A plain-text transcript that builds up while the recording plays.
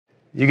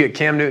You get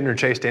Cam Newton or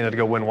Chase Daniel to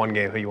go win one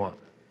game. Who you want?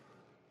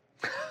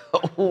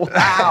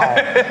 Wow.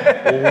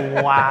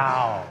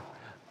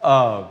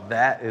 Wow.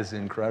 That is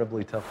an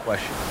incredibly tough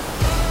question.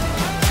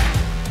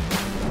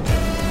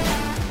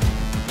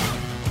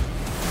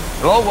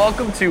 Hello,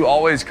 welcome to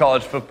Always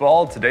College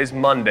Football. Today's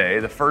Monday,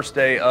 the first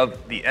day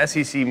of the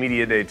SEC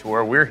Media Day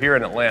Tour. We're here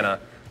in Atlanta.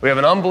 We have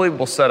an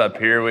unbelievable setup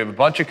here. We have a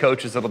bunch of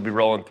coaches that'll be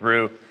rolling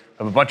through. We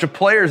have a bunch of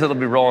players that'll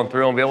be rolling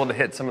through and be able to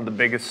hit some of the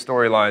biggest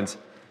storylines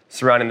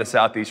surrounding the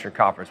Southeastern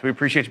Conference. We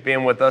appreciate you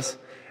being with us.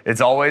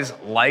 It's always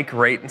like,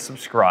 rate, and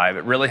subscribe.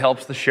 It really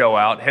helps the show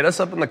out. Hit us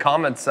up in the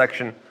comments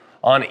section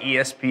on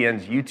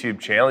ESPN's YouTube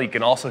channel. You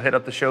can also hit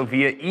up the show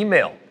via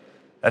email.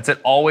 That's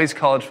at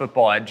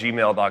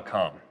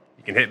alwayscollegefootball@gmail.com.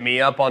 You can hit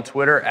me up on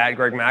Twitter at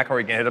Greg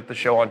McElroy. You can hit up the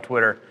show on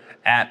Twitter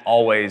at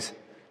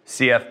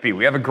alwaysCFP.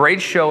 We have a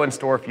great show in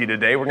store for you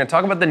today. We're going to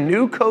talk about the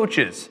new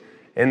coaches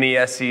in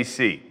the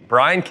SEC.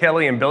 Brian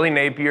Kelly and Billy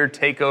Napier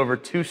take over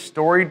two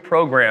storied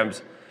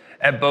programs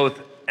at both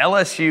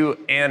LSU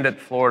and at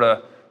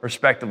Florida,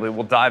 respectively.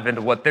 We'll dive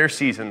into what their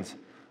seasons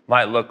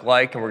might look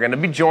like, and we're going to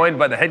be joined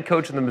by the head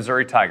coach of the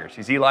Missouri Tigers.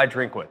 He's Eliah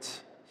Drinkwitz.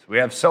 So we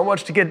have so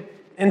much to get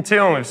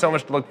into, and we have so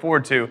much to look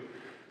forward to.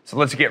 So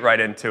let's get right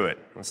into it.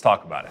 Let's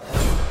talk about it.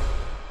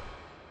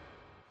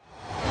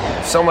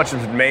 So much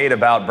has been made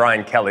about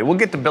Brian Kelly. We'll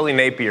get to Billy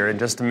Napier in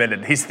just a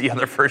minute. He's the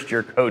other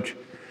first-year coach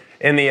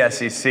in the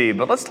SEC.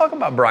 But let's talk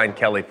about Brian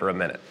Kelly for a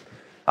minute.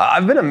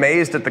 I've been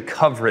amazed at the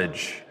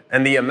coverage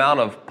and the amount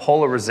of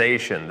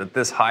polarization that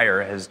this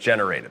hire has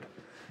generated.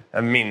 I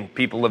mean,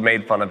 people have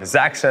made fun of his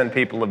accent.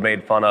 People have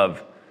made fun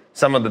of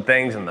some of the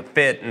things and the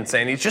fit and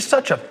saying he's just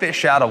such a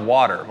fish out of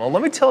water. Well,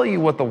 let me tell you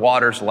what the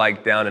water's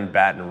like down in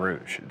Baton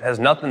Rouge. It has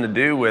nothing to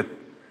do with,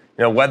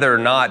 whether or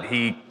not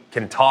he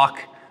can talk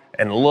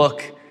and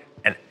look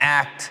and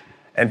act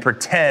and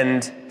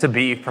pretend to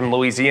be from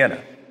Louisiana.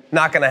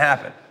 Not going to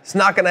happen. It's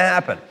not going to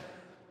happen.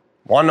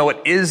 Want to know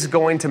what is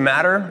going to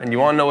matter? And you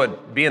want to know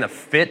what being a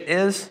fit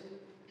is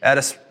at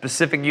a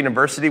specific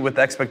university with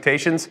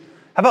expectations?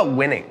 How about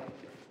winning?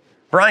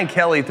 Brian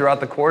Kelly, throughout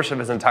the course of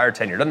his entire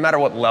tenure, doesn't matter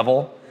what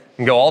level, you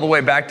can go all the way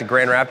back to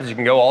Grand Rapids, you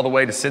can go all the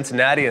way to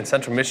Cincinnati and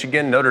Central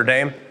Michigan, Notre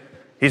Dame.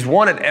 He's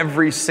won at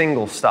every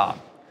single stop.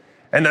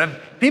 And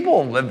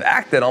people have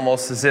acted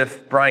almost as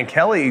if Brian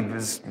Kelly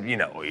was,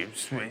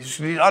 he's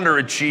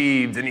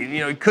underachieved and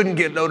he couldn't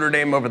get Notre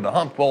Dame over the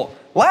hump. Well,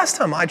 last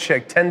time I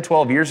checked, 10,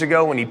 12 years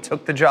ago when he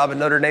took the job at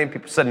Notre Dame,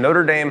 people said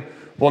Notre Dame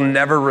will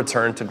never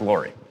return to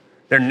glory.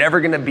 They're never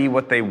going to be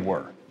what they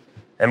were.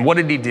 And what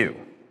did he do?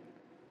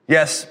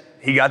 Yes,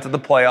 he got to the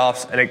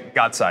playoffs and it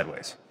got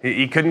sideways.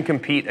 He couldn't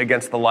compete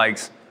against the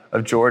likes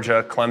of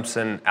Georgia,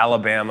 Clemson,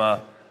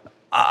 Alabama.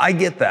 I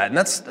get that, and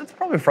that's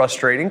probably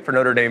frustrating for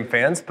Notre Dame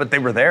fans, but they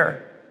were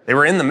there. They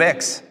were in the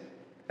mix.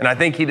 And I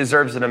think he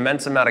deserves an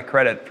immense amount of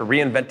credit for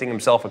reinventing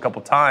himself a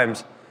couple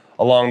times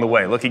along the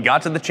way. Look, he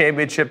got to the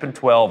championship in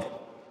 12.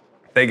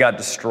 They got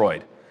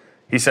destroyed.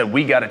 He said,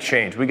 we got to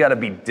change. We got to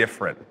be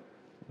different.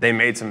 They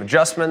made some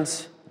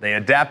adjustments. They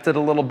adapted a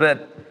little bit.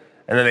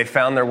 And then they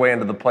found their way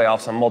into the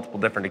playoffs on multiple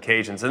different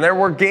occasions. And there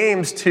were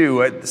games, too.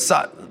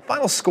 The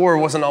final score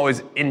wasn't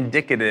always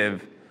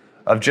indicative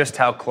of just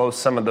how close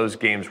some of those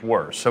games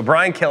were. So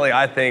Brian Kelly,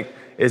 I think,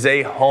 is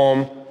a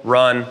home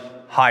run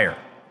hire.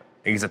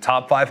 He's a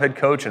top 5 head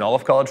coach in all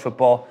of college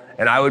football,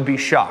 and I would be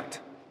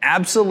shocked,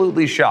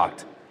 absolutely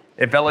shocked,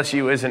 if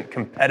LSU isn't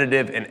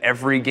competitive in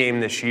every game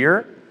this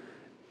year,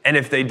 and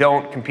if they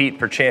don't compete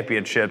for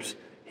championships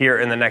here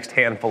in the next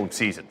handful of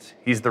seasons.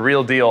 He's the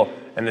real deal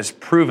and has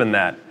proven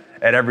that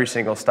at every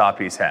single stop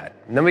he's had.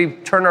 And then we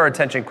turn our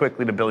attention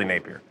quickly to Billy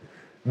Napier.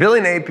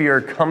 Billy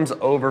Napier comes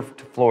over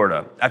to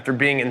Florida after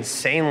being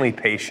insanely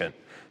patient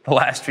the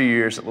last few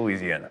years at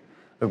Louisiana.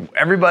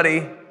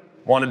 Everybody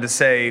wanted to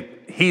say,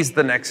 he's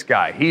the next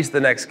guy. He's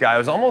the next guy. It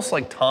was almost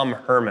like Tom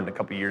Herman a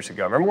couple years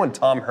ago. Remember when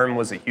Tom Herman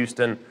was at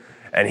Houston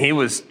and he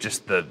was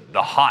just the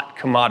hot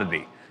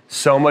commodity?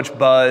 So much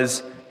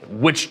buzz.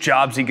 Which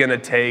job's he going to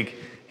take?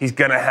 He's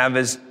going to have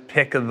his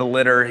pick of the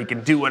litter. He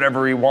can do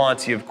whatever he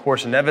wants. He, of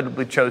course,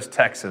 inevitably chose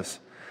Texas.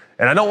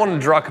 And I don't want to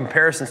draw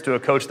comparisons to a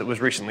coach that was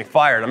recently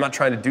fired. I'm not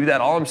trying to do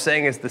that. All I'm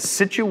saying is the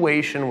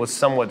situation was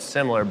somewhat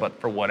similar, but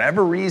for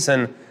whatever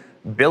reason,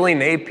 Billy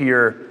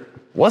Napier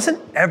wasn't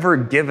ever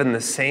given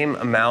the same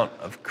amount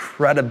of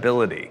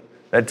credibility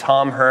that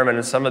Tom Herman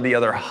and some of the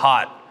other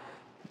hot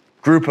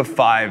group of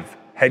 5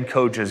 head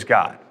coaches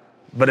got.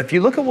 But if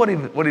you look at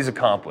what he's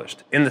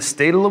accomplished in the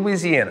state of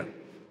Louisiana,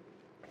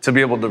 to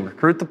be able to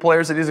recruit the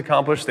players that he's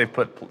accomplished, they've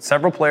put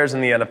several players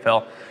in the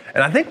NFL.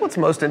 And I think what's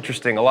most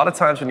interesting, a lot of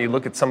times when you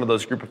look at some of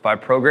those group of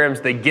 5 programs,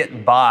 they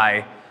get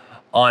by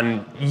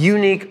on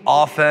unique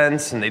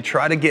offense and they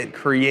try to get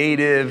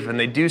creative and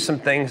they do some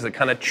things that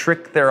kind of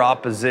trick their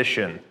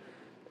opposition.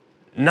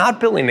 Not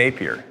Billy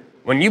Napier.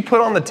 When you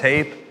put on the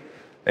tape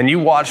and you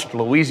watched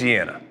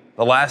Louisiana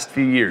the last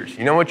few years,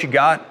 you know what you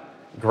got?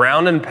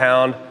 Ground and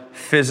pound,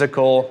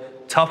 physical,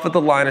 tough at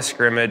the line of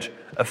scrimmage,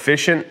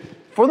 efficient,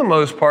 for the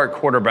most part,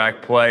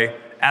 quarterback play,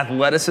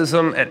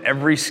 athleticism at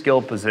every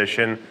skill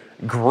position,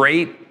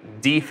 great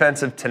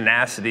defensive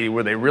tenacity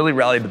where they really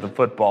rallied to the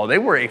football. They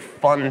were a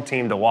fun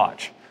team to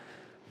watch.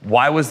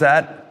 Why was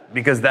that?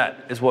 Because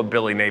that is what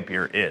Billy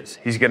Napier is.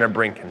 He's going to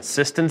bring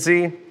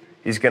consistency.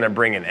 He's going to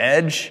bring an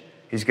edge.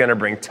 He's going to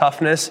bring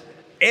toughness.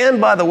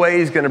 And by the way,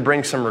 he's going to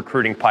bring some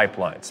recruiting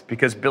pipelines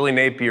because Billy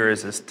Napier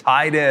is as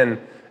tied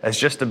in as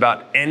just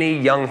about any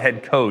young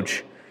head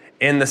coach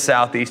in the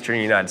southeastern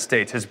United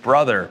States. His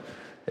brother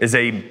is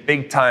a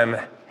big-time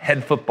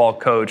head football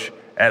coach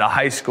at a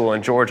high school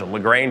in Georgia,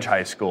 LaGrange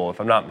High School,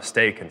 if I'm not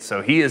mistaken.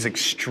 So he is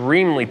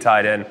extremely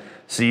tied in.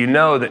 So you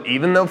know that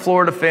even though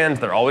Florida fans,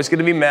 they're always going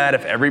to be mad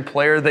if every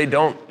player they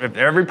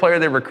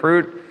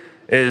recruit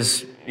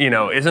is,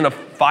 isn't a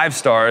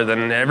 5-star,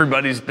 then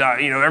everybody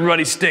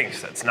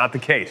stinks. That's not the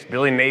case.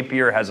 Billy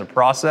Napier has a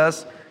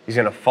process. He's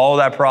going to follow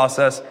that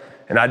process.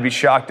 And I'd be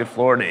shocked if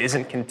Florida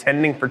isn't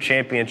contending for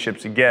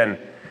championships again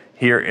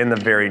here in the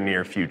very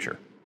near future.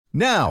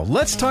 Now,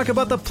 let's talk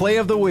about the play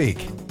of the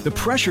week. The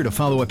pressure to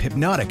follow up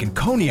Hypnotic and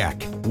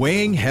Cognac,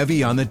 weighing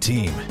heavy on the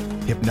team.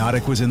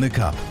 Hypnotic was in the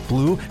cup,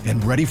 blue,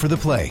 and ready for the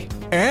play.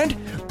 And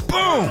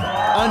boom!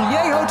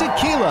 Añejo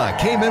Tequila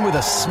came in with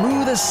a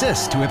smooth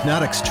assist to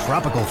Hypnotic's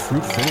tropical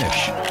fruit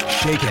finish.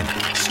 Shaken,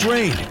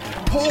 strained,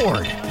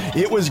 poured.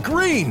 It was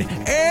green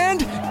and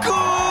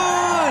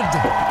good!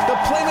 The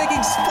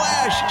playmaking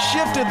splash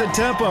shifted the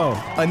tempo.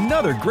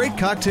 Another great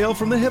cocktail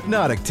from the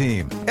Hypnotic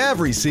team.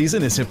 Every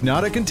season is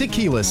Hypnotic and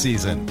Tequila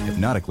season.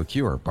 Hypnotic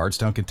Liqueur,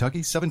 Bardstown,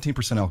 Kentucky,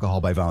 17%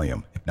 alcohol by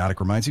volume. Hypnotic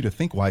reminds you to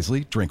think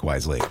wisely, drink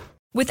wisely.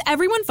 With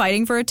everyone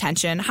fighting for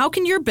attention, how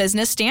can your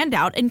business stand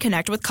out and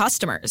connect with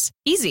customers?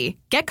 Easy.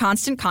 Get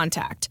Constant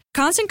Contact.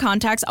 Constant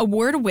Contact's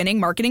award-winning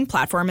marketing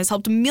platform has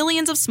helped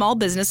millions of small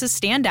businesses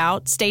stand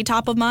out, stay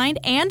top of mind,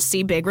 and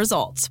see big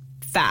results.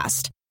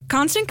 Fast.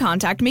 Constant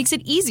Contact makes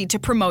it easy to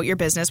promote your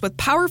business with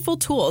powerful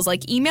tools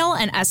like email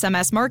and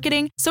SMS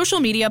marketing,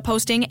 social media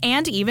posting,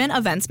 and even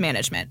events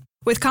management.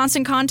 With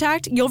Constant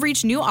Contact, you'll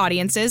reach new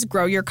audiences,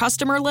 grow your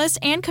customer list,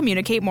 and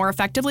communicate more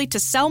effectively to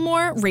sell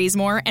more, raise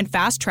more, and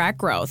fast-track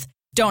growth.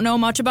 Don't know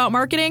much about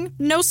marketing?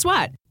 No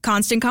sweat.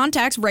 Constant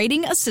Contact's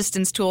writing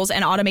assistance tools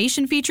and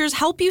automation features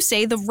help you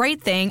say the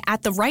right thing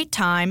at the right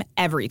time,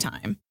 every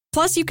time.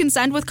 Plus, you can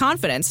send with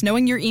confidence,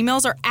 knowing your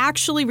emails are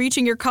actually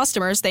reaching your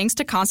customers thanks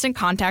to Constant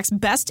Contact's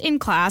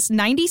best-in-class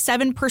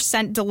 97%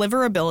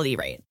 deliverability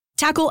rate.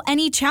 Tackle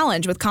any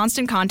challenge with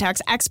Constant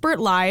Contact's expert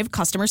live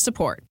customer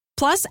support.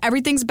 Plus,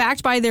 everything's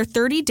backed by their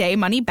 30-day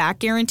money-back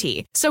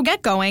guarantee. So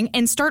get going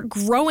and start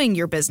growing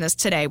your business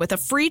today with a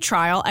free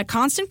trial at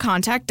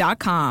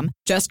ConstantContact.com.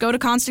 Just go to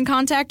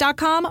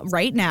ConstantContact.com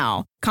right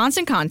now.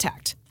 Constant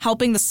Contact,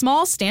 helping the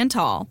small stand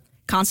tall.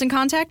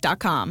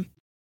 ConstantContact.com.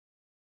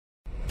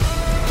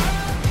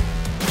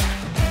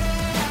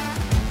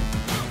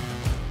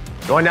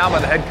 Joined now by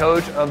the head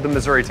coach of the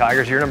Missouri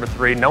Tigers, year number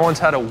 3. No one's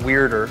had a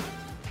weirder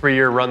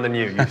 3-year run than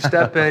you. You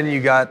step in,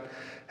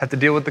 have to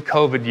deal with the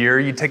COVID year.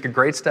 You take a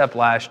great step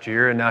last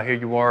year, and now here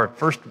you are.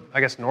 First,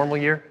 normal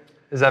year.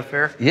 Is that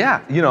fair?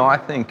 Yeah. I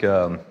think,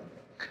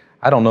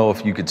 I don't know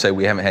if you could say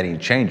we haven't had any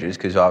changes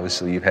because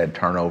obviously you've had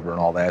turnover and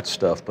all that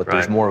stuff, but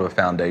There's more of a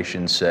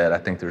foundation set. I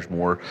think there's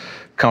more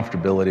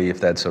comfortability, if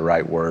that's the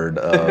right word,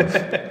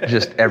 of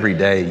just every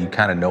day you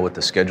kind of know what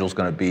the schedule's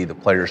going to be. The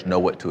players know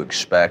what to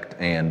expect,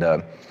 and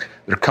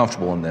they're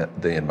comfortable in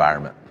the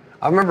environment.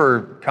 I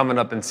remember coming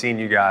up and seeing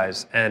you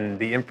guys and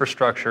the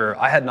infrastructure.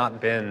 I had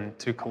not been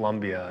to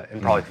Columbia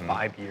in probably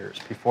 5 years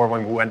before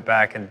when we went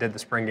back and did the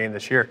spring game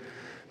this year.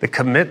 The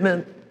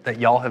commitment that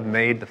y'all have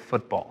made to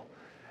football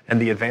and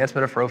the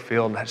advancement of Faurot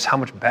Field and just how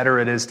much better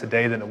it is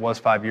today than it was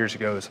 5 years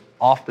ago is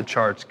off the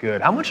charts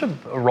good. How much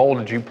of a role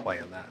did you play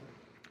in that?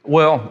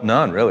 Well,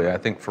 none really. I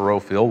think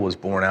Faurot Field was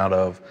born out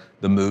of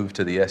the move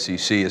to the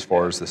SEC as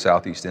far as the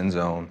Southeast end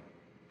zone.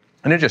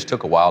 And it just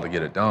took a while to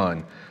get it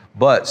done.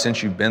 But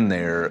since you've been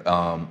there,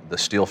 the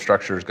steel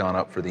structure has gone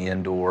up for the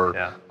indoor.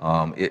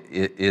 Yeah.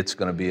 It's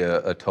going to be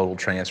a total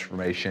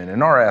transformation.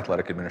 And our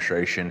athletic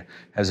administration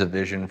has a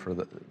vision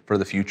for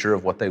the future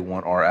of what they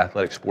want our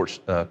athletic sports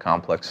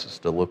complexes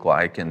to look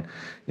like. And,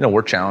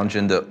 we're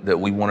challenging that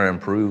we want to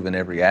improve in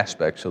every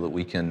aspect so that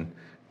we can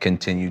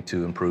continue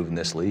to improve in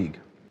this league.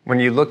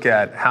 When you look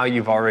at how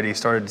you've already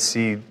started to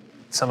see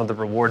some of the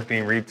rewards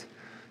being reaped,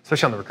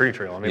 especially on the recruiting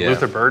trail.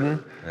 Luther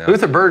Burden. Yeah.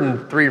 Luther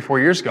Burden 3 or 4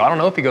 years ago, I don't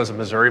know if he goes to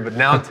Missouri, but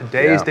now in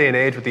today's day and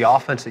age with the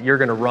offense that you're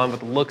going to run, with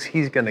the looks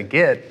he's going to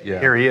get,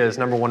 here he is,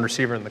 number 1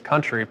 receiver in the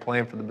country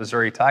playing for the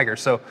Missouri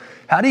Tigers. So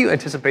how do you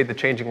anticipate the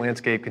changing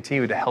landscape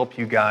continue to help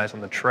you guys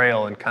on the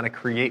trail and kind of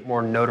create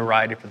more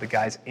notoriety for the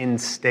guys in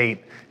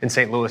state, in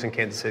St. Louis and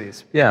Kansas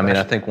City? Yeah,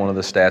 I think one of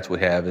the stats we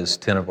have is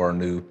 10 of our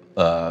new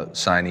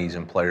signees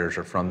and players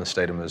are from the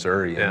state of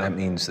Missouri, and that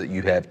means that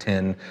you have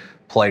 10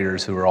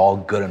 players who are all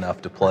good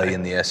enough to play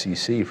in the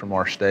SEC from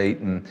our state,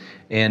 and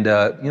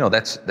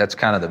that's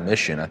kind of the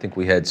mission. I think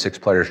we had 6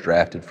 players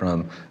drafted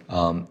from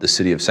the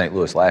city of St.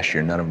 Louis last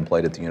year. None of them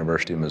played at the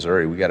University of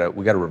Missouri. We got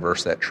to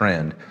reverse that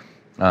trend,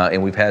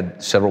 and we've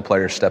had several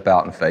players step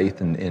out in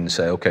faith and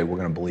say, okay, we're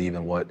going to believe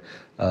in what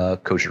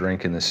Coach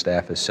Drink and the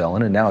staff is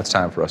selling, and now it's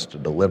time for us to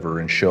deliver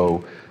and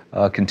show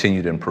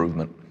continued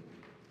improvement.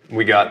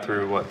 We got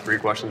through, 3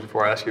 questions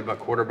before I asked you about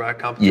quarterback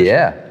competition?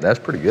 Yeah, that's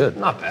pretty good.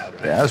 Not bad,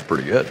 right? Yeah, that's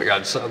pretty good. I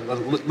got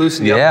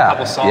loosen you up a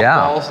couple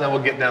softballs, then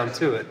we'll get down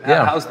to it.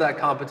 Yeah. How's that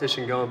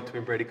competition going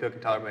between Brady Cook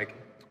and Tyler Macon?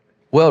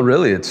 Well,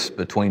 really, it's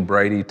between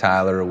Brady,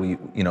 Tyler.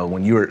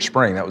 When you were at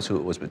Spring, that was who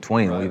it was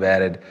between. Right. We've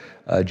added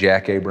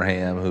Jack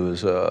Abraham, who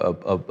is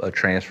a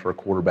transfer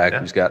quarterback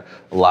who's got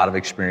a lot of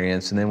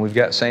experience, and then we've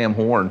got Sam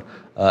Horn.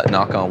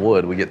 Knock on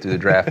wood, we get through the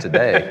draft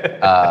today.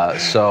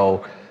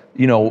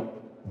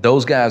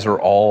 Those guys are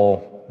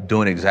all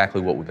doing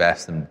exactly what we've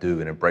asked them to do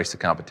and embrace the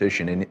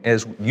competition. And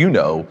as you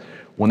know,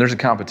 when there's a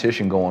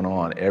competition going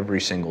on, every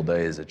single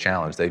day is a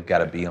challenge. They've got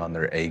to be on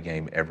their A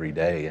game every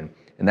day. And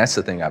that's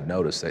the thing I've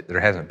noticed, that there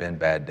hasn't been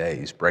bad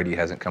days. Brady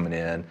hasn't come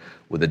in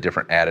with a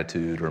different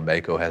attitude, or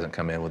Mako hasn't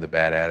come in with a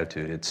bad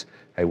attitude. It's,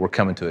 hey, we're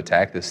coming to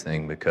attack this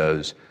thing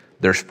because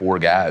there's 4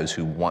 guys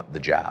who want the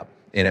job,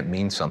 and it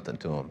means something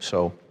to them.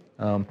 So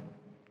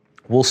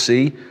we'll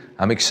see.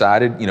 I'm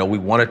excited. We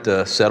want it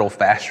to settle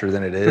faster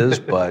than it is,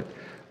 but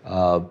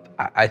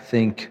I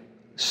think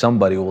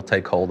somebody will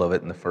take hold of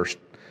it in the first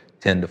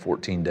 10 to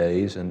 14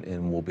 days,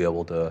 and we'll be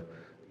able to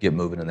get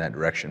moving in that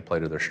direction, play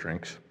to their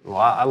strengths. Well,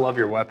 I love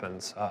your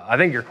weapons. I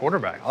think your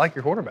quarterback. I like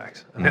your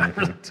quarterbacks. I mean, I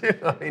really do.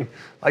 I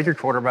like your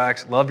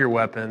quarterbacks. Love your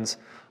weapons.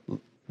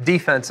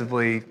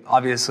 Defensively,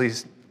 obviously,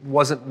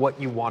 wasn't what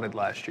you wanted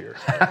last year.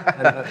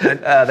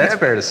 That's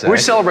fair to say. We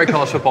celebrate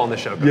college football on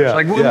this show, Coach.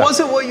 It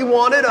wasn't what you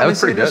wanted.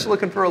 Obviously, just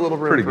looking for a little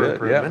room for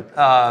improvement.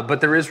 Yeah.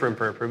 But there is room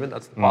for improvement.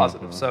 That's the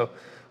positive. Mm-hmm. So,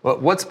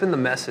 what's been the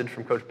message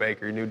from Coach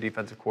Baker, your new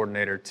defensive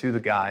coordinator, to the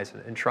guys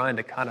and trying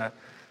to kind of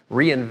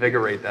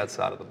reinvigorate that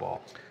side of the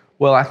ball?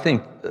 Well, I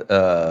think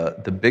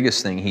the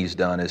biggest thing he's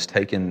done is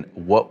taken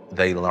what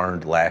they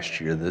learned last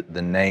year,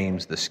 the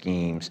names, the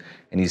schemes,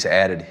 and he's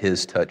added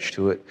his touch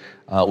to it.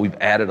 We've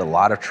added a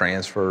lot of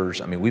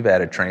transfers. I mean, we've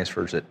added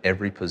transfers at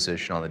every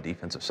position on the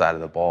defensive side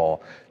of the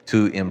ball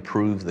to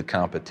improve the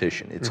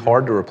competition. It's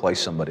hard to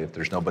replace somebody if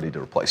there's nobody to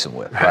replace them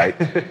with, right?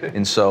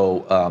 And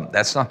so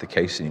that's not the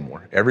case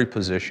anymore. Every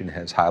position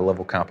has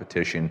high-level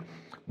competition,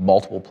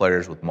 multiple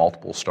players with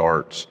multiple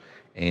starts,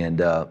 and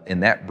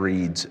that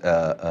breeds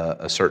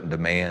a certain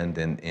demand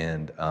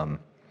and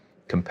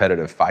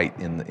competitive fight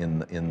in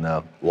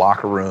the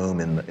locker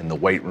room, in the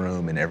weight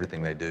room, and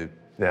everything they do.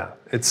 Yeah,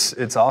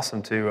 it's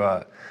awesome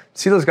to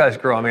see those guys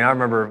grow. I mean, I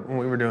remember when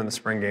we were doing the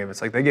spring game,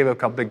 it's like they gave up a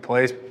couple big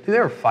plays. Dude, they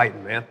were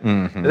fighting, man.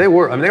 Mm-hmm. They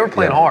were. I mean, they were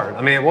playing hard.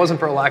 I mean, it wasn't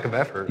for a lack of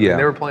effort. Yeah. I mean,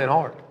 they were playing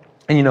hard.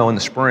 And in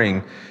the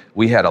spring,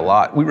 we had a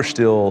lot. We were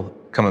still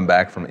coming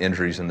back from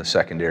injuries in the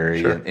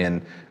secondary, sure.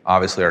 and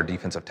obviously our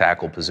defensive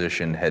tackle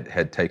position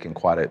had taken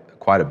quite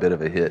a bit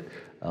of a hit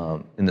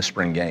in the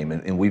spring game,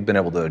 and we've been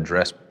able to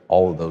address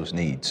all of those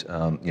needs.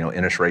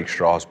 Ennis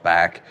Rakestraw's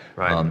back.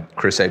 Right.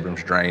 Chris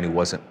Abrams-Drain, who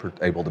wasn't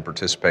able to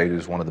participate,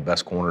 who's one of the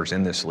best corners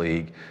in this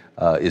league,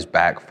 is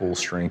back full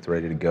strength,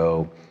 ready to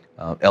go.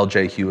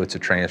 L.J. Hewitt's a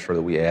transfer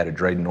that we added.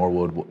 Drayden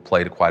Norwood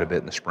played quite a bit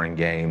in the spring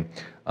game.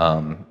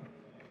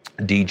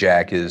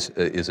 D-Jack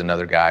is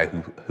another guy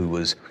who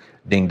was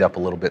dinged up a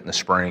little bit in the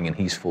spring, and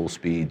he's full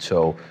speed.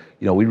 So,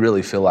 we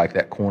really feel like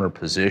that corner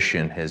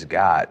position has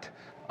got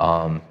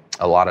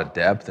a lot of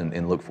depth,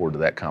 and look forward to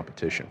that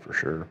competition for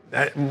sure.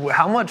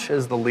 How much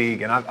is the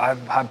league, and I've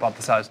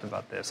hypothesized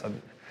about this,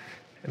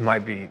 it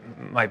might be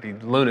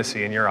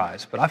lunacy in your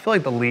eyes, but I feel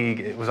like the league,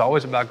 it was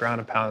always about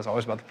ground and pound. It was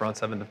always about the front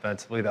seven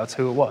defensively. That's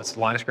who it was. It's the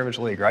line of scrimmage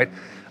league, right?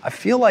 I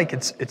feel like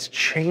it's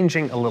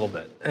changing a little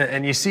bit.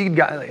 And you see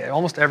guys,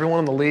 almost everyone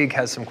in the league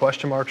has some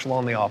question marks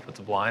along the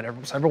offensive line.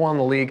 Everyone in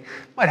the league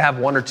might have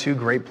 1 or 2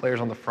 great players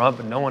on the front,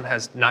 but no one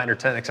has 9 or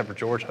 10 except for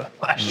Georgia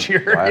last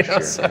year.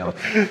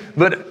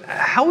 But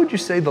how would you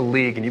say the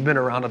league, and you've been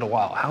around it a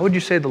while, how would you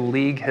say the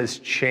league has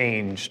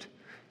changed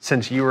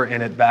since you were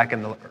in it back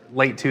in the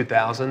late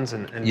 2000s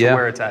and to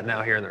where it's at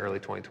now here in the early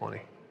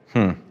 2020?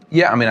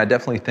 Yeah, I mean, I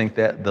definitely think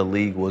that the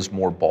league was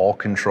more ball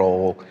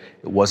control.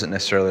 It wasn't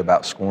necessarily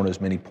about scoring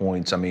as many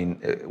points. I mean,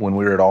 when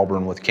we were at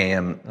Auburn with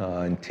Cam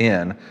in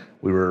 10,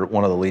 we were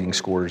one of the leading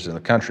scorers in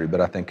the country.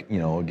 But I think,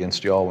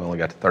 against y'all, we only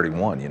got to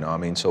 31, I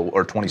mean, so,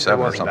 or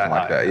 27 or something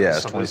like that. Yeah,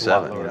 it's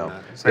 27,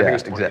 So I think it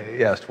was 28. Exactly.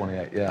 Yeah, it's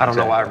 28. Yeah, I don't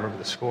know why I remember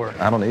the score.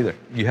 I don't either.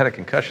 You had a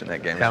concussion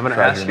that game. Yeah, I'm going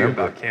to ask you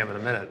about Cam in a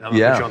minute. I'm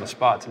going to put you on the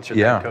spot since you're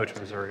the head coach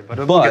of Missouri.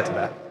 But we'll get to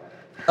that.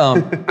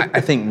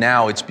 I think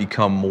now it's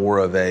become more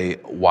of a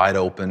wide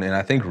open, and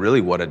I think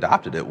really what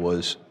adopted it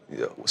was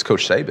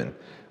Coach Saban.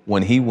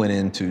 When he went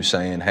into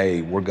saying,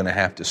 hey, we're going to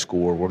have to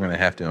score, we're going to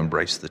have to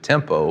embrace the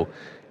tempo,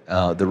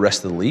 the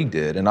rest of the league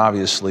did. And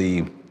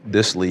obviously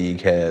this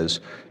league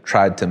has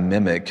tried to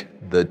mimic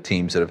the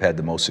teams that have had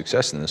the most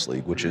success in this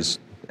league, which is,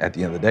 at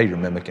the end of the day, you're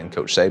mimicking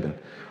Coach Saban.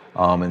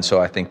 And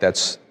so I think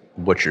that's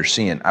what you're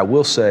seeing. I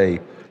will say,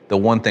 the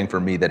one thing for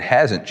me that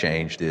hasn't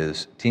changed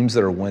is teams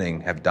that are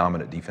winning have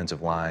dominant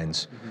defensive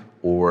lines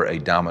or a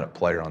dominant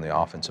player on the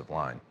offensive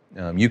line.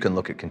 You can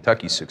look at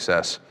Kentucky's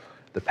success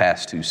the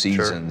past 2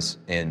 seasons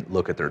and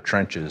look at their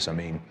trenches. I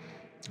mean,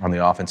 on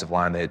the offensive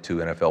line, they had 2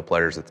 NFL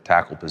players at the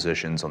tackle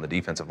positions. On the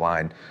defensive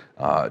line,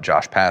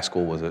 Josh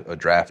Paschal was a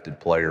drafted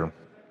player.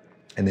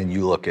 And then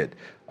you look at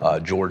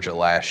Georgia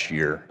last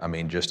year. I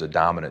mean, just a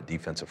dominant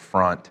defensive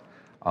front.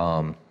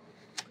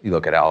 You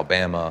look at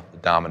Alabama,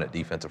 dominant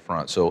defensive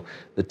front. So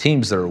the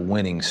teams that are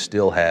winning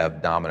still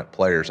have dominant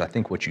players. I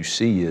think what you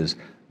see is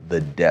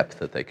the depth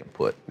that they can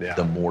put,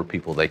 the more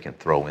people they can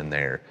throw in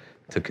there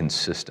to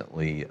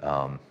consistently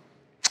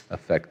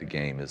affect the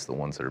game is the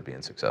ones that are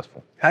being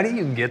successful. How do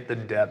you get the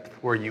depth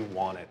where you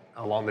want it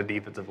along the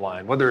defensive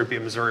line, whether it be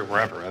Missouri,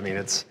 wherever? I mean,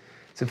 it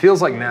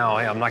feels like now,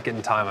 hey, I'm not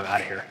getting time, I'm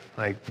out of here.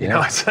 Like, you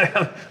know, it's like,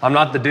 I'm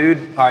not the dude,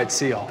 all right,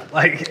 see y'all.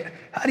 Like,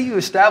 how do you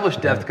establish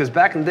depth? Because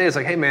back in the day, it's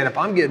like, hey, man, if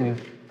I'm getting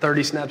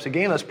 30 snaps a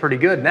game, that's pretty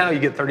good. Now you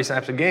get 30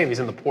 snaps a game, he's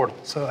in the portal.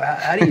 So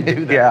how do you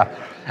do that?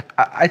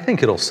 I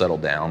think it'll settle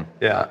down.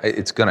 Yeah.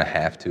 It's going to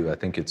have to.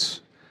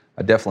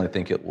 I definitely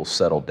think it will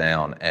settle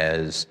down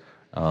as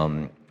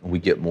we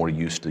get more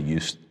used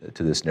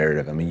to this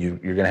narrative. I mean,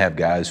 you're going to have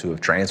guys who have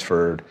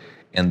transferred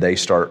and they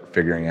start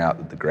figuring out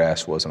that the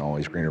grass wasn't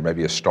always greener.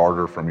 Maybe a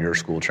starter from your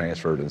school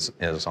transferred and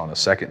is on a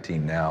second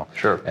team now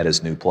at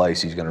his new place.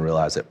 He's going to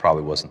realize that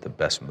probably wasn't the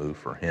best move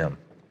for him.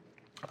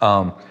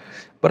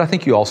 But I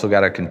think you also got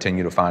to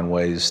continue to find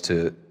ways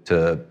to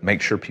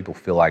make sure people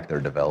feel like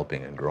they're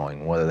developing and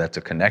growing, whether that's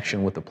a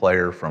connection with the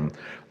player from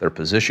their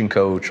position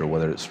coach or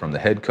whether it's from the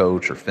head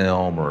coach or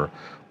film or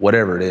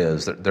whatever it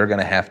is. They're going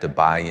to have to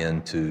buy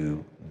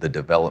into the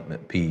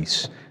development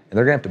piece, and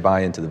they're going to have to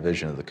buy into the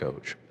vision of the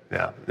coach.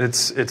 Yeah,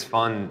 it's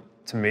fun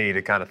to me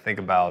to kind of think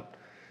about,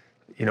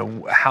 you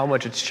know, how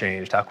much it's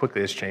changed, how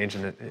quickly it's changed,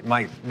 and it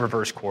might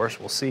reverse course.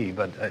 We'll see,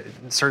 but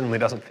it certainly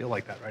doesn't feel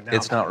like that right now.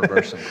 It's not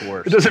reversing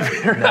course. It doesn't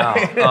feel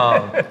right.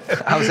 No.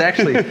 I was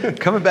actually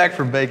coming back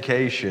from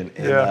vacation,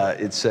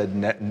 and it said,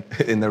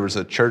 and there was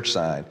a church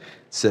sign. It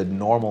said,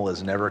 "Normal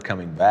is never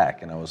coming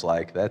back," and I was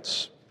like,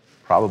 "That's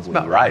probably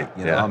right."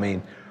 You know, I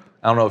mean,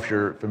 I don't know if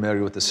you're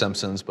familiar with The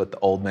Simpsons, but the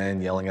old man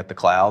yelling at the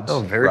clouds. Oh,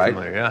 very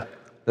familiar. Yeah.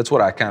 That's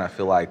what I kind of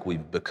feel like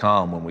we've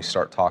become when we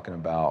start talking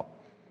about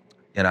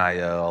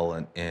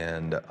NIL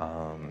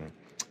and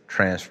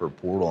transfer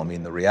portal. I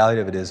mean, the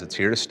reality of it is it's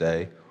here to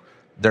stay.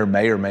 There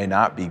may or may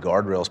not be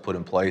guardrails put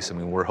in place. I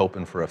mean, we're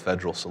hoping for a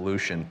federal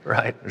solution.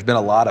 Right. There's been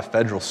a lot of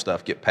federal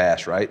stuff get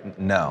passed, right?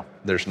 No,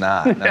 there's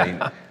not. I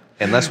mean,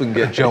 unless we can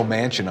get Joe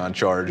Manchin on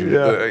charge, you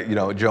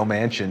know, Joe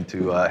Manchin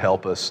to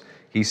help us.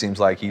 He seems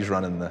like he's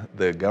running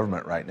the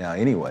government right now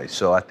anyway.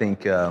 So I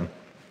think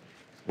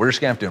we're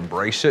just going to have to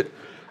embrace it.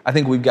 I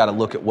think we've got to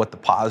look at what the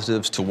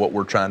positives to what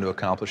we're trying to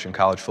accomplish in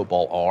college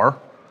football are.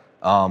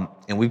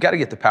 And we've got to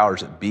get the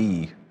powers that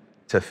be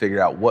to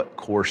figure out what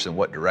course and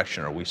what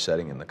direction are we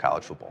setting in the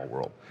college football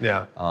world.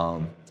 Yeah.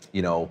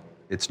 You know,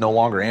 it's no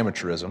longer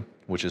amateurism,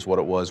 which is what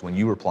it was when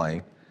you were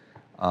playing.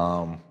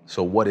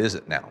 So what is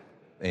it now?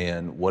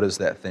 And what is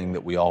that thing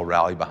that we all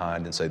rally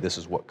behind and say, this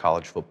is what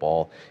college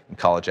football and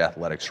college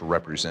athletics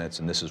represents,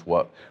 and this is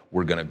what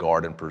we're going to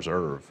guard and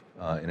preserve.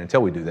 And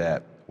until we do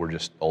that, we're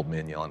just old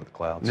men yelling at the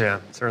clouds. Yeah,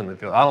 certainly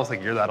feel. I don't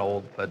think you're that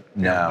old, but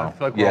no, I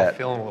feel like we're all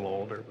feeling a little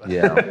older. But.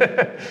 Yeah.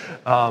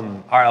 All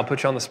right, I'll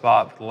put you on the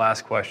spot for the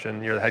last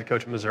question. You're the head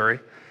coach of Missouri.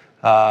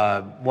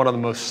 One of the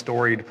most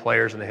storied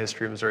players in the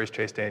history of Missouri is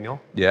Chase Daniel.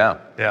 Yeah.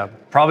 Yeah.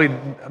 Probably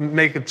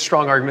make a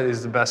strong argument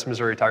he's the best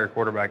Missouri Tiger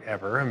quarterback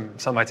ever.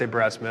 And some might say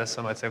Brad Smith,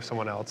 some might say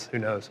someone else. Who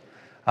knows?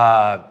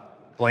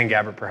 Blaine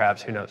Gabbert,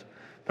 perhaps. Who knows?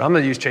 But I'm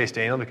going to use Chase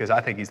Daniel because I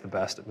think he's the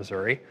best at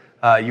Missouri.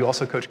 You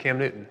also coach Cam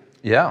Newton.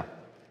 Yeah.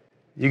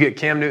 You get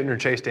Cam Newton or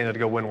Chase Daniel to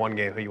go win one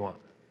game. Who you want?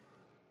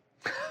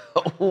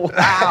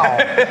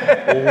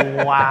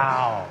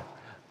 Wow.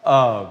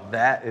 Wow.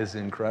 That is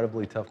an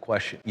incredibly tough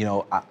question. You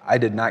know, I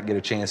did not get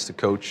a chance to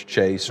coach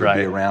Chase or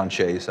be around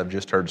Chase. I've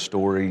just heard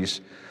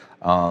stories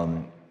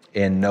and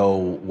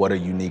know what a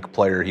unique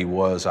player he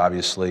was.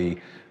 Obviously,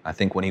 I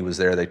think when he was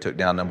there, they took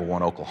down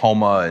 #1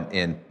 Oklahoma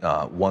and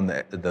won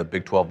the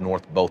Big 12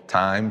 North both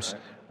times.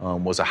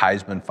 Was a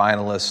Heisman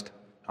finalist.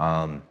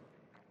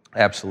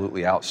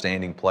 Absolutely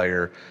outstanding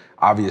player.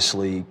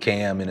 Obviously,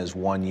 Cam in his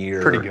 1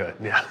 year pretty good,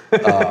 yeah.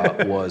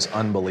 was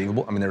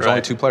unbelievable. I mean, there's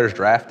only two players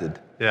drafted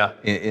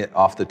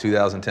off the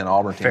 2010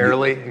 Auburn team.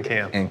 Fairley and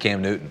Cam. And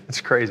Cam Newton. It's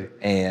crazy.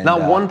 And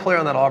not one player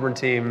on that Auburn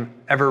team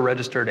ever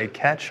registered a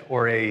catch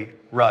or a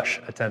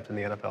rush attempt in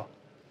the NFL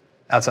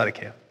outside of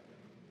Cam.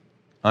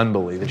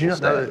 Unbelievable. Did you know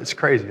that? It's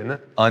crazy, isn't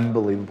it?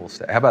 Unbelievable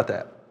stat. How about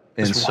that?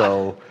 And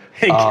so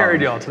he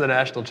carried y'all to the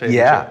national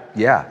championship.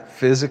 Yeah.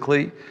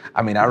 Physically,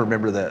 I mean, I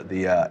remember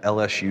the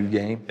LSU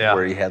game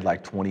where he had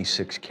like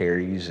 26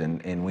 carries,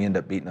 and we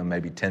ended up beating them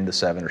maybe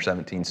 10-7 or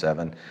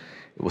 17-7.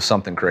 It was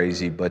something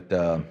crazy, but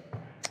I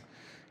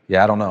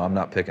don't know. I'm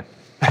not picking.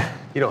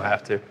 You don't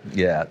have to.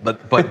 Yeah,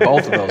 but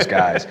both of those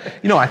guys.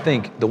 You know, I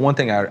think the one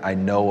thing I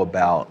know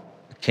about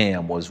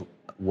Cam was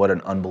what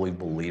an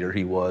unbelievable leader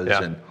he was,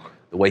 and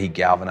the way he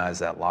galvanized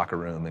that locker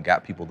room and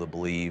got people to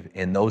believe.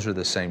 And those are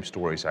the same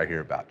stories I hear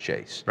about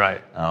Chase.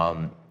 Right.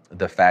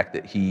 The fact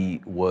that he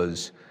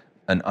was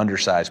an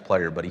undersized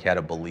player, but he had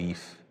a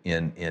belief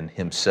in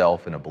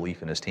himself and a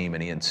belief in his team,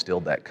 and he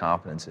instilled that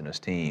confidence in his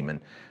team. And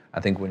I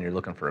think when you're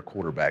looking for a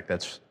quarterback,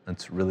 that's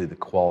really the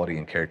quality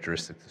and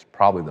characteristic that's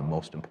probably the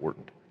most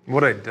important.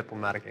 What a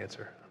diplomatic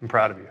answer. I'm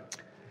proud of you.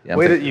 Yeah,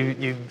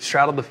 You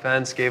straddled the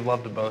fence, gave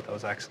love to both. That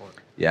was excellent.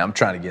 Yeah, I'm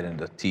trying to get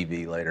into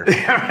TV later.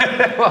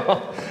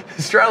 Well,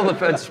 straddle the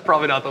fence is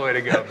probably not the way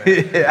to go,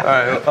 man. Yeah.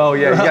 All right. Oh,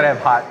 yeah, you got to have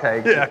hot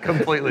takes. Yeah,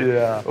 completely.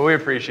 Yeah. Well, we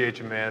appreciate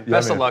you, man.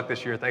 Best of luck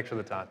this year. Thanks for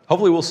the time.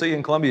 Hopefully we'll see you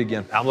in Columbia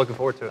again. I'm looking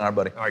forward to it. All right,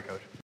 buddy. All right,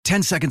 Coach.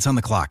 10 seconds on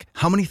the clock.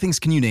 How many things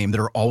can you name that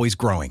are always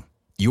growing?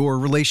 Your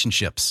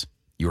relationships,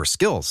 your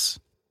skills,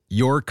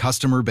 your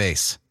customer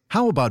base.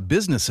 How about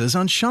businesses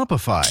on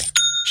Shopify?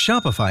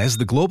 Shopify is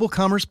the global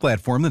commerce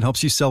platform that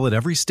helps you sell at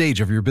every stage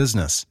of your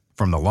business.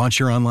 From the launch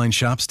your online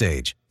shop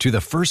stage, to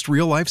the first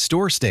real-life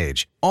store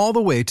stage, all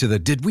the way to the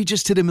did we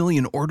just hit a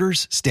million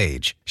orders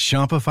stage,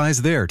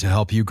 Shopify's there to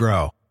help you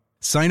grow.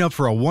 Sign up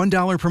for a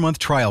 $1 per month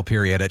trial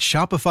period at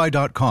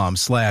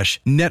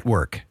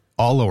shopify.com/network,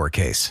 all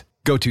lowercase.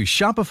 Go to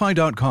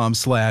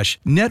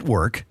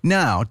shopify.com/network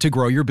now to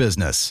grow your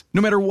business,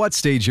 no matter what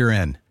stage you're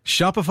in.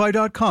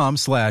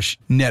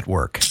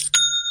 Shopify.com/network.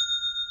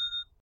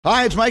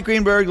 Hi, it's Mike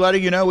Greenberg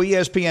letting you know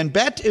ESPN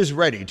Bet is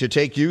ready to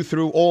take you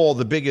through all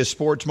the biggest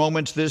sports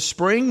moments this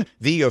spring.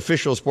 The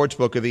official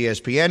sportsbook of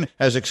ESPN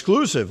has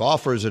exclusive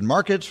offers and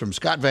markets from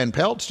Scott Van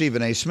Pelt,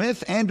 Stephen A.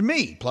 Smith, and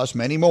me, plus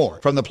many more.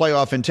 From the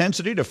playoff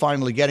intensity to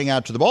finally getting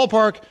out to the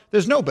ballpark,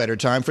 there's no better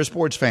time for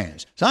sports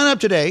fans. Sign up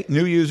today.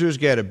 New users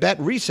get a bet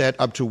reset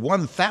up to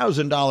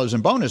 $1,000 in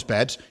bonus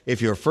bets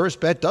if your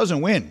first bet doesn't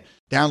win.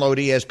 Download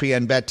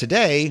ESPN Bet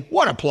today.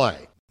 What a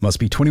play. Must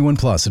be 21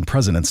 plus and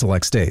present in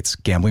select states.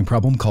 Gambling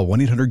problem? Call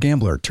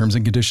 1-800-GAMBLER. Terms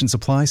and conditions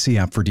apply. See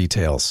app for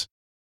details.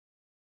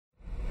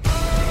 And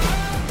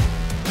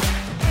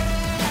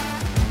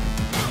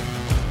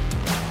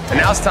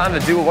now it's time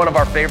to do one of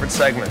our favorite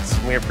segments.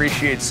 We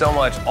appreciate so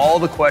much all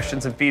the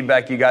questions and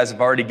feedback you guys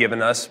have already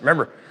given us.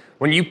 Remember,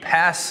 when you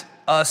pass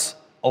us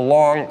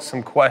along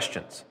some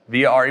questions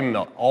via our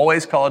email,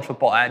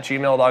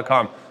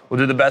 alwayscollegefootball@gmail.com, we'll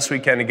do the best we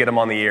can to get them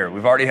on the air.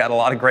 We've already had a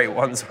lot of great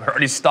ones. We're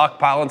already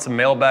stockpiling some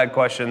mailbag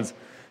questions,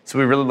 so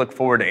we really look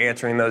forward to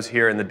answering those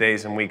here in the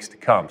days and weeks to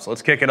come. So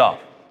let's kick it off.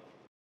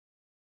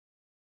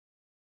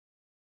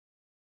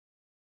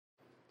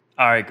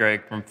 All right,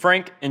 Greg, from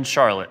Frank in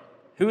Charlotte.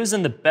 Who is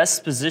in the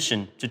best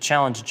position to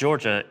challenge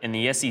Georgia in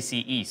the SEC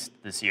East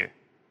this year?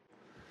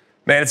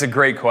 Man, it's a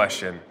great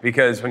question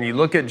because when you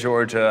look at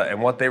Georgia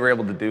and what they were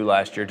able to do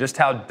last year, just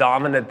how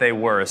dominant they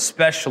were,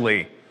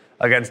 especially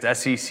against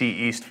SEC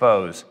East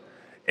foes,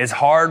 it's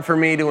hard for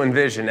me to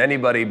envision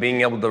anybody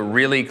being able to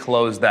really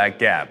close that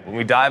gap. When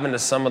we dive into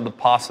some of the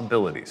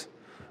possibilities,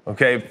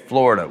 okay,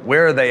 Florida,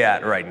 where are they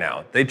at right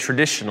now? They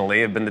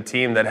traditionally have been the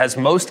team that has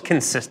most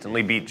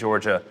consistently beat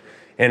Georgia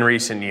in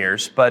recent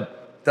years,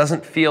 but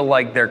doesn't feel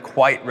like they're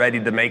quite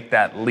ready to make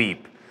that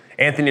leap.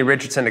 Anthony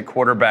Richardson at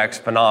quarterback's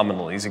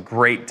phenomenal. He's a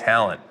great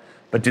talent.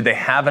 But do they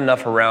have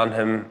enough around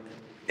him,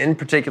 in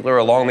particular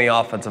along the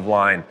offensive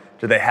line?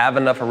 Do they have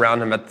enough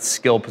around him at the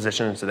skill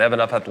positions? Do they have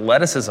enough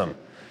athleticism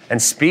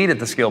and speed at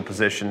the skill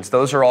positions?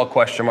 Those are all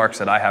question marks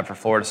that I have for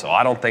Florida, so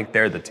I don't think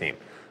they're the team.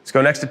 Let's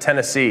go next to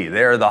Tennessee.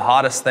 They're the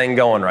hottest thing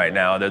going right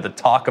now. They're the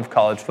talk of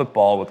college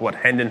football with what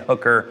Hendon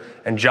Hooker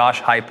and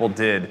Josh Heupel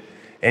did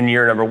in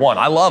year number one.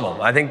 I love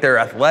them. I think they're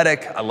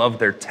athletic. I love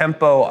their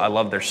tempo. I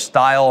love their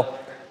style.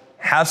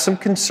 Have some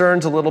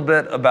concerns a little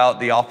bit about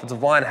the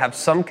offensive line. Have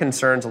some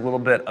concerns a little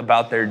bit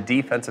about their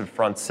defensive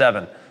front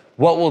seven.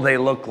 What will they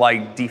look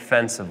like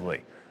defensively?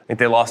 I think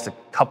they lost a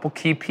couple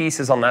key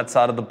pieces on that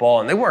side of the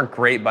ball, and they weren't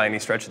great by any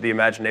stretch of the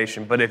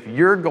imagination. But if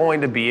you're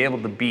going to be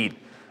able to beat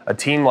a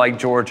team like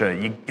Georgia,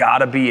 you got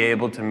to be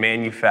able to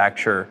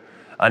manufacture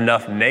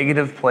enough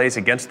negative plays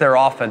against their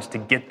offense to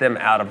get them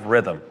out of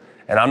rhythm.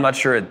 And I'm not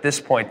sure at this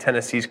point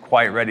Tennessee's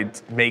quite ready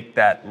to make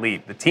that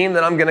leap. The team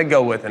that I'm going to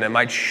go with, and it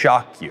might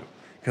shock you,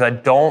 because I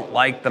don't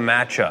like the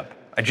matchup.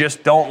 I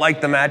just don't like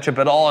the matchup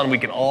at all, and we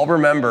can all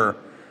remember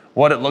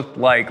what it looked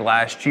like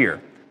last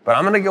year. But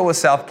I'm going to go with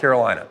South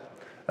Carolina.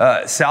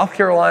 South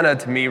Carolina,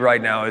 to me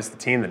right now, is the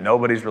team that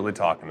nobody's really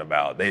talking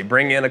about. They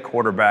bring in a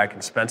quarterback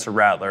in Spencer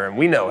Rattler, and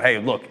we know, hey,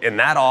 look, in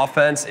that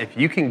offense, if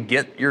you can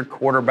get your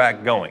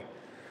quarterback going,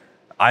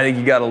 I think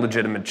you got a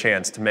legitimate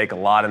chance to make a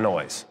lot of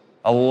noise.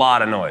 A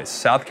lot of noise.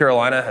 South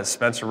Carolina has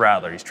Spencer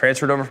Rattler. He's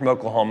transferred over from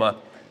Oklahoma.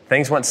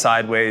 Things went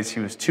sideways.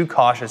 He was too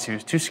cautious. He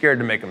was too scared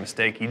to make a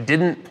mistake. He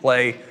didn't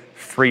play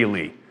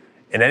freely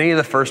in any of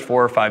the first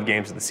 4 or 5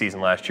 games of the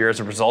season last year. As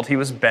a result, he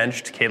was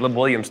benched. Caleb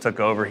Williams took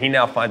over. He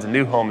now finds a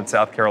new home in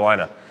South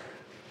Carolina.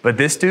 But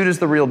this dude is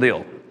the real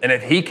deal. And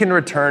if he can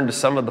return to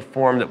some of the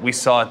form that we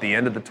saw at the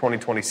end of the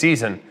 2020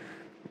 season,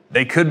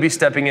 they could be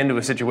stepping into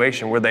a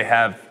situation where they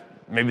have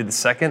maybe the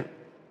second,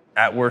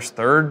 at worst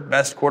third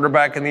best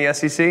quarterback in the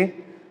SEC.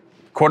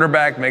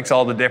 Quarterback makes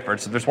all the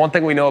difference. If there's one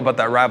thing we know about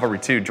that rivalry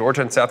too,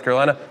 Georgia and South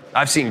Carolina,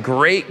 I've seen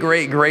great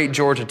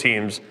Georgia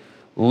teams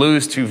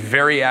lose to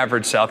very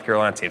average South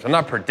Carolina teams. I'm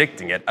not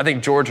predicting it. I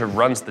think Georgia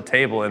runs the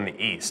table in the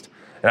East,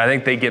 and I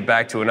think they get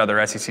back to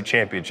another SEC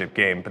championship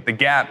game. But the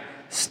gap,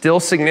 still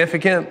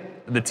significant.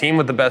 The team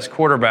with the best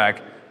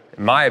quarterback,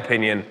 in my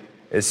opinion,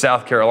 is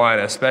South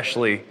Carolina,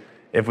 especially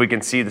if we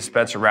can see the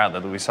Spencer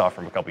Rattler that we saw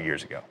from a couple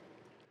years ago.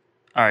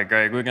 All right,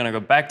 Greg, we're going to go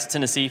back to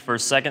Tennessee for a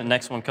second. The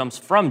next one comes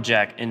from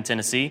Jack in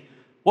Tennessee.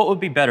 What would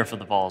be better for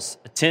the Vols,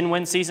 a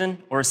 10-win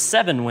season or a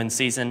 7-win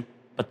season,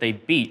 but they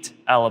beat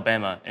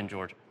Alabama and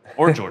Georgia?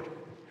 Or Georgia?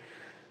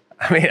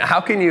 I mean,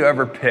 how can you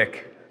ever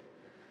pick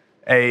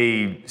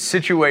a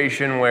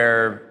situation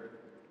where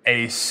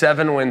a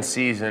 7-win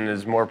season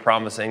is more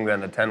promising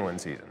than a 10-win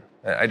season?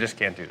 I just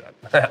can't do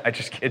that. I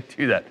just can't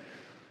do that.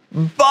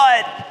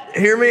 But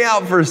hear me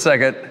out for a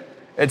second.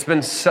 It's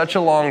been such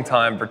a long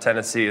time for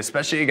Tennessee,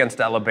 especially against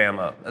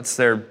Alabama. That's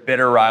their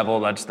bitter rival.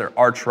 That's their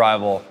arch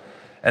rival.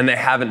 And they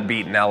haven't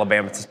beaten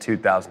Alabama since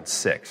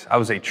 2006. I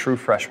was a true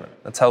freshman.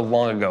 That's how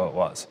long ago it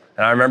was.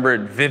 And I remember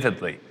it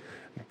vividly,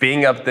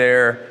 being up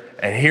there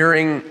and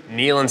hearing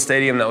Neyland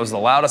Stadium. That was the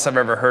loudest I've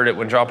ever heard it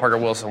when John Parker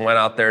Wilson went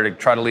out there to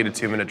try to lead a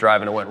 2-minute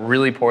drive, and it went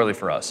really poorly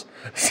for us.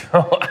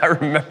 So I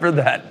remember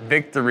that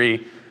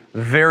victory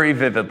very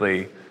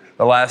vividly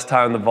the last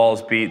time the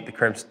Vols beat the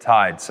Crimson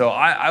Tide. So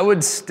I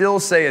would still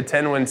say a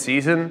 10-win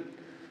season.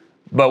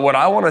 But what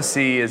I want to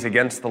see is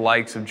against the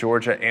likes of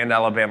Georgia and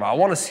Alabama, I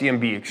want to see them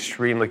be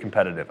extremely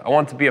competitive. I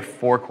want it to be a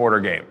 4-quarter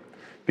game.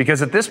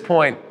 Because at this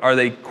point, are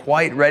they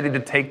quite ready to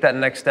take that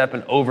next step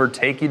and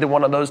overtake either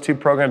one of those two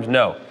programs?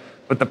 No.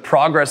 But the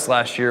progress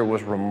last year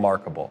was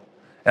remarkable.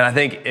 And I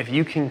think if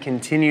you can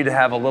continue to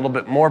have a little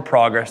bit more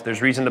progress,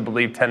 there's reason to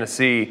believe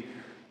Tennessee,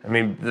 I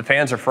mean, the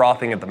fans are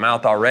frothing at the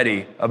mouth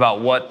already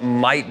about what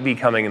might be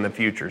coming in the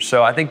future.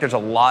 So I think there's a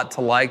lot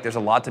to like. There's a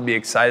lot to be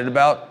excited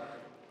about.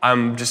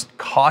 I'm just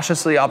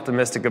cautiously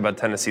optimistic about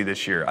Tennessee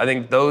this year. I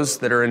think those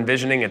that are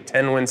envisioning a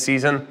 10-win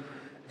season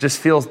just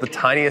feels the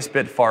tiniest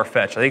bit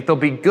far-fetched. I think they'll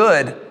be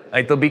good. I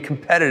think they'll be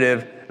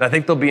competitive. And I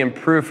think they'll be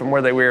improved from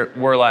where they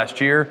were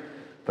last year.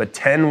 But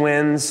 10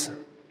 wins,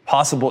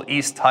 possible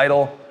East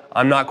title,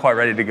 I'm not quite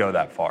ready to go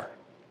that far.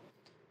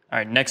 All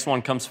right, next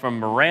one comes from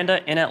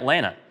Miranda in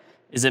Atlanta.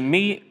 Is it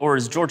me, or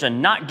is Georgia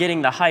not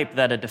getting the hype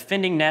that a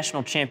defending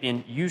national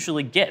champion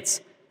usually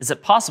gets? Is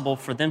it possible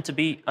for them to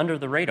be under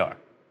the radar?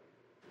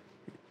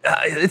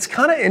 It's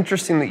kind of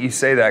interesting that you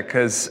say that,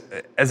 because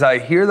as I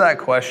hear that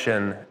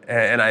question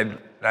and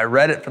I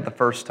read it for the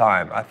first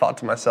time, I thought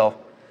to myself,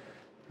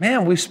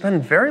 man, we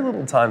spend very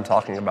little time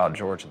talking about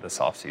Georgia this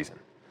offseason.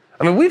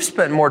 I mean, we've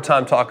spent more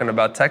time talking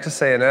about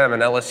Texas A&M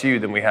and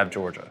LSU than we have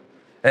Georgia.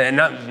 And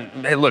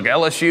hey, look,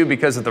 LSU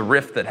because of the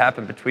rift that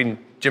happened between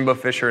Jimbo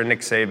Fisher and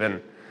Nick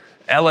Saban.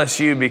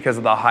 LSU because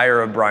of the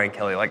hire of Brian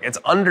Kelly. Like, it's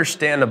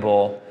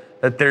understandable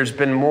that there's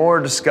been more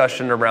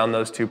discussion around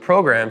those two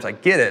programs. I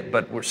get it,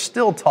 but we're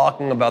still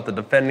talking about the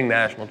defending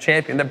national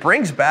champion that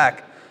brings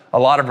back a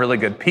lot of really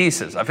good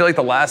pieces. I feel like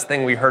the last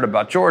thing we heard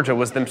about Georgia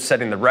was them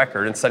setting the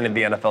record and setting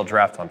the NFL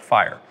draft on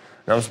fire.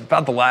 And that was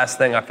about the last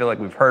thing I feel like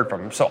we've heard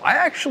from them. So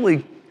I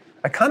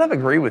kind of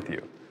agree with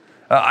you.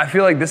 I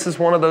feel like this is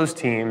one of those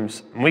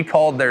teams, and we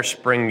called their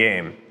spring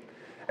game.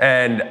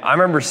 And I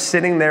remember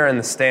sitting there in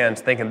the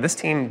stands thinking this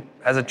team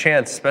has a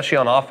chance, especially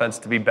on offense,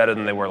 to be better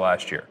than they were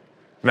last year.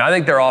 I mean, I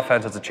think their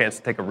offense has a chance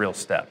to take a real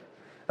step.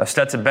 Now,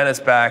 Stetson Bennett's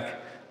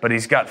back, but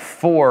he's got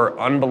 4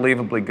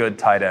 unbelievably good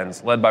tight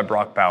ends, led by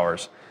Brock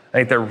Bowers. I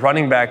think their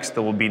running backs,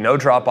 there will be no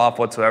drop-off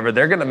whatsoever.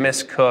 They're going to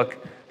miss Cook.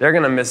 They're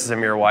going to miss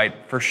Zamir White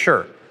for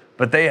sure.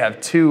 But they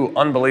have 2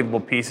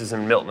 unbelievable pieces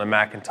in Milton and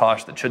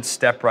McIntosh that should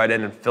step right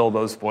in and fill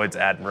those voids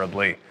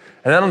admirably.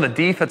 And then on the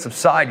defensive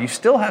side, you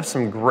still have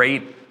some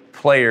great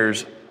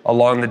players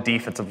along the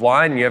defensive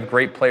line. You have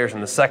great players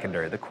in the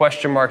secondary. The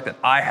question mark that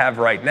I have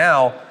right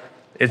now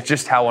is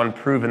just how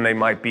unproven they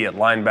might be at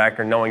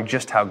linebacker, knowing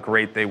just how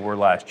great they were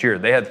last year.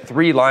 They had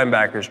 3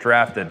 linebackers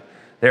drafted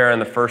there in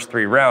the first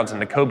 3 rounds,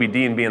 and Nakobe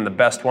Dean being the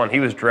best one, he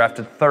was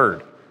drafted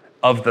 3rd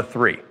of the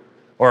 3,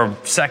 or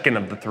 2nd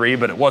of the 3,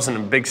 but it wasn't a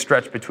big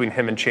stretch between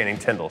him and Channing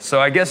Tindall. So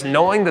I guess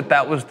knowing that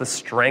that was the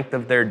strength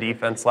of their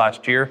defense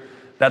last year,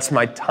 that's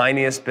my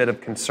tiniest bit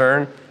of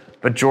concern.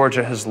 But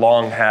Georgia has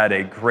long had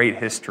a great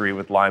history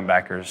with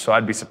linebackers, so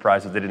I'd be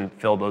surprised if they didn't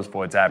fill those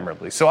voids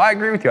admirably. So I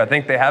agree with you. I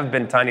think they have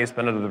been tiniest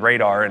bit under the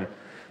radar,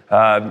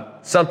 and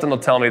something will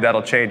tell me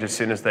that'll change as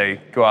soon as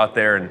they go out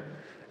there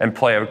and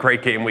play a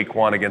great game week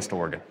 1 against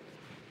Oregon.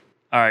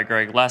 All right,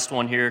 Greg, last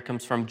one here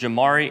comes from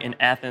Jamari in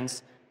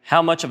Athens.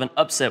 How much of an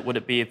upset would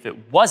it be if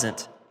it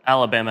wasn't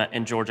Alabama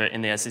and Georgia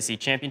in the SEC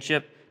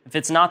championship? If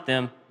it's not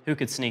them, who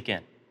could sneak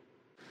in?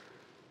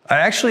 I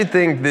actually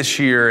think this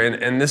year,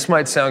 and this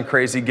might sound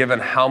crazy given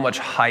how much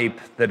hype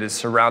that has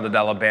surrounded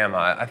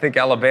Alabama, I think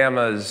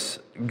Alabama is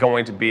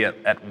going to be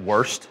at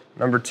worst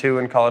number 2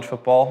 in college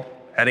football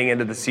heading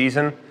into the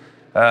season.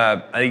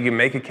 I think you can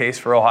make a case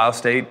for Ohio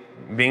State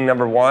being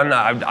number 1.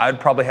 I'd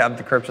probably have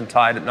the Crimson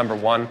Tide at number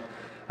 1.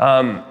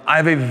 I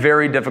have a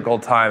very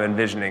difficult time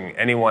envisioning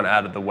anyone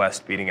out of the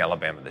West beating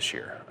Alabama this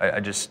year.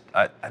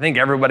 I think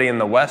everybody in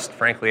the West,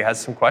 frankly, has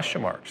some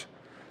question marks.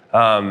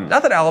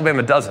 Not that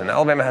Alabama doesn't.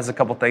 Alabama has a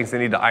couple things they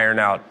need to iron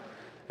out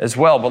as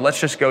well, but let's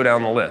just go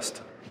down the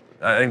list.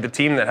 I think the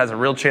team that has a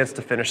real chance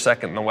to finish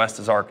 2nd in the West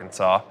is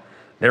Arkansas.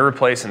 They're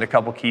replacing a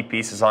couple key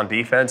pieces on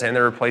defense, and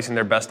they're replacing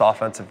their best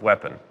offensive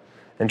weapon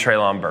in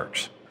Treylon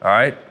Burks. All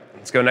right,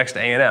 let's go next to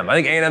A&M. I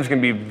think A&M is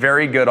going to be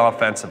very good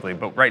offensively,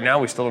 but right now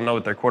we still don't know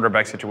what their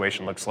quarterback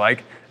situation looks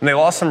like. And they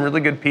lost some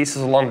really good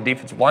pieces along the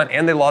defensive line,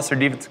 and they lost their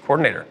defensive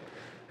coordinator.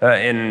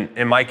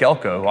 in Mike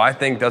Elko, who I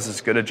think does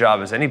as good a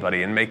job as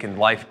anybody in making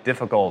life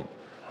difficult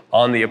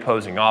on the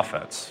opposing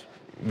offense.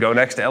 Go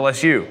next to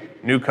LSU.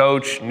 New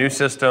coach, new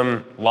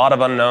system, a lot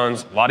of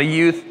unknowns, a lot of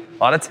youth, a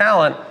lot of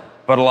talent,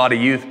 but a lot of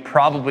youth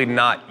probably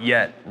not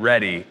yet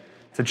ready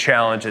to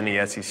challenge in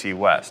the SEC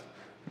West.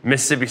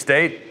 Mississippi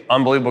State,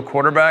 unbelievable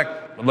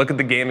quarterback. Look at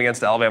the game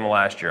against Alabama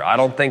last year. I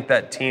don't think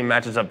that team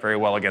matches up very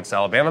well against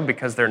Alabama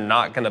because they're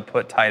not going to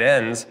put tight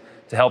ends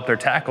to help their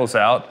tackles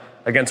out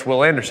against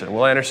Will Anderson.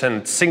 Will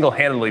Anderson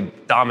single-handedly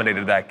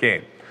dominated that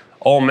game.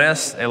 Ole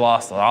Miss, they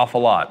lost an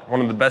awful lot.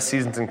 One of the best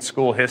seasons in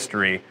school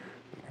history.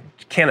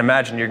 You can't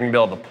imagine you're going to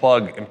be able to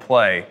plug and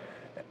play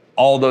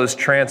all those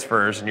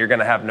transfers and you're going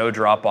to have no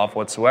drop-off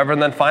whatsoever.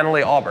 And then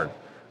finally, Auburn.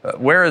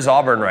 Where is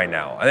Auburn right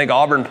now? I think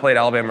Auburn played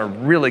Alabama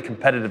really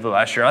competitively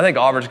last year. I think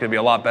Auburn's going to be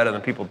a lot better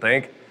than people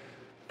think.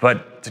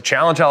 But to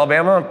challenge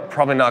Alabama,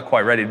 probably not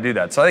quite ready to do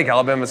that. So I think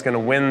Alabama's going to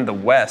win the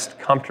West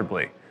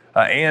comfortably.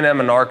 A&M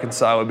and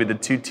Arkansas would be the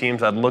two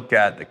teams I'd look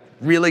at that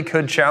really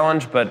could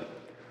challenge, but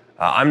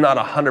I'm not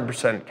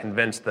 100%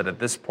 convinced that at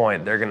this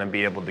point they're going to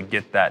be able to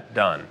get that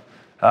done.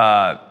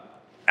 Out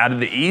of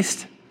the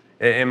East,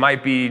 it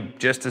might be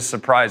just as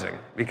surprising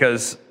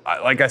because,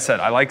 like I said,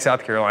 I like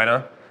South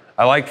Carolina.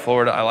 I like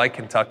Florida. I like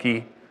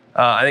Kentucky.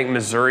 I think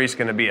Missouri's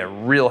going to be a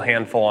real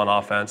handful on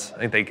offense. I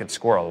think they could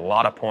score a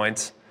lot of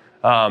points.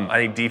 I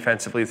think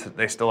defensively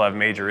they still have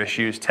major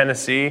issues.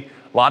 Tennessee,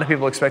 a lot of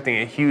people expecting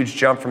a huge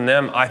jump from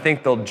them. I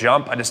think they'll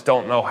jump. I just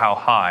don't know how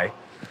high.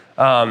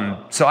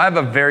 So I have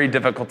a very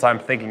difficult time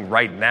thinking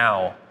right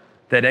now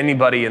that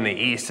anybody in the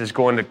East is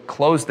going to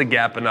close the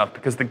gap enough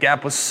because the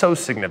gap was so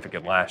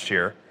significant last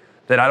year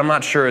that I'm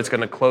not sure it's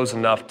going to close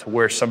enough to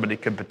where somebody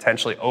could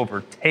potentially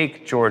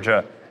overtake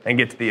Georgia and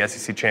get to the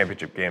SEC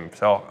championship game.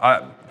 So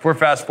if we're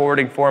fast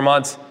forwarding 4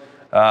 months,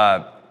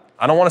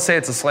 I don't want to say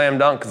it's a slam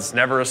dunk because it's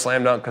never a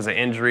slam dunk because of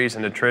injuries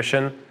and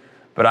attrition,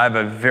 but I have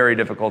a very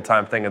difficult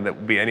time thinking that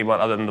would be anyone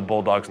other than the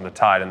Bulldogs and the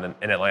Tide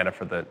in Atlanta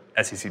for the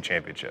SEC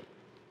championship.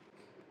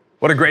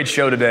 What a great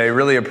show today.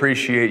 Really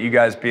appreciate you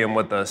guys being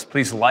with us.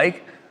 Please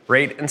like,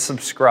 rate, and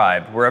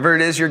subscribe wherever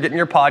it is you're getting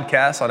your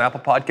podcasts, on Apple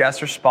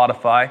Podcasts or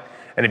Spotify.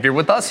 And if you're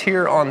with us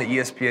here on the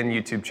ESPN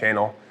YouTube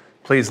channel,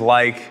 please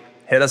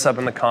hit us up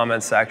in the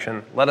comments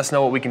section. Let us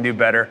know what we can do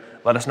better.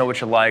 Let us know what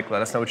you like.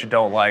 Let us know what you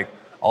don't like.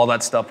 All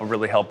that stuff will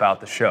really help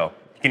out the show.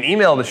 You can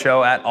email the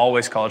show at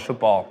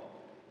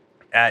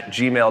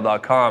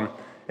alwayscollegefootball@gmail.com.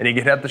 And you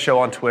can hit up the show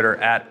on Twitter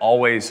at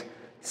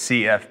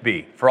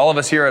alwayscfb. For all of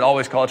us here at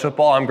Always College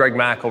Football, I'm Greg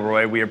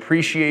McElroy. We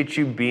appreciate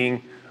you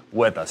being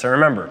with us. And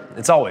remember,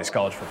 it's always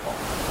college football.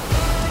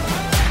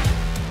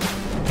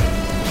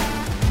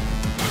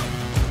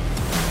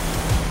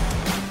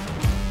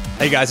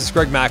 Hey guys, it's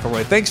Greg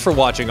McElroy. Thanks for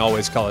watching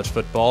Always College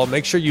Football.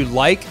 Make sure you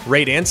like,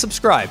 rate, and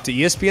subscribe to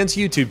ESPN's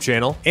YouTube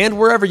channel and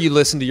wherever you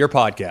listen to your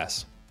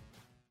podcasts.